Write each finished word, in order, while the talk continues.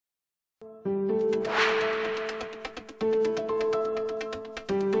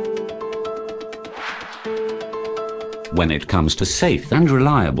When it comes to safe and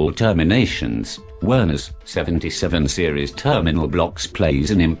reliable terminations, WERNER'S 77 series terminal blocks plays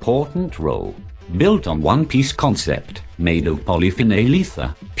an important role. Built on one-piece concept, made of polyphenol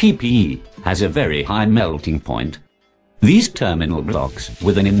ether, PPE, has a very high melting point. These terminal blocks,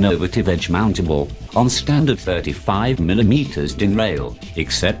 with an innovative edge mountable, on standard 35mm DIN rail,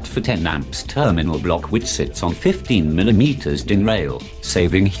 except for 10 amps terminal block which sits on 15mm DIN rail,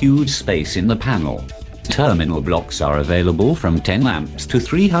 saving huge space in the panel. Terminal blocks are available from 10 amps to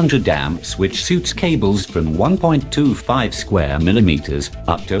 300 amps, which suits cables from 1.25 square millimeters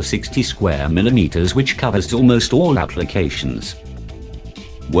up to 60 square millimeters, which covers almost all applications.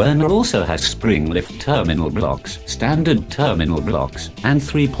 Werner also has spring lift terminal blocks, standard terminal blocks, and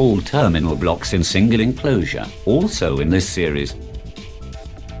 3-pole terminal blocks in single enclosure, also in this series.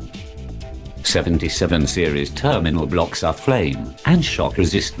 77 series terminal blocks are flame and shock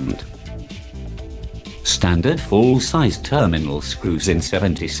resistant. Standard full-size terminal screws in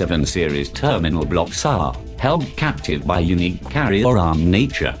 77 series terminal blocks are held captive by unique carrier arm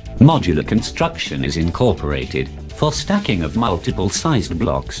nature. Modular construction is incorporated for stacking of multiple sized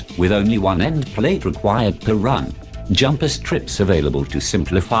blocks, with only one end plate required per run. Jumper strips available to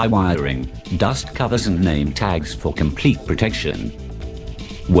simplify wiring, dust covers and name tags for complete protection.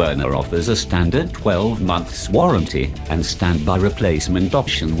 Werner offers a standard 12 months warranty and standby replacement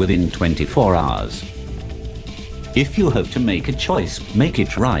option within 24 hours. If you have to make a choice, make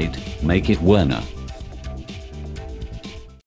it right, make it Werner.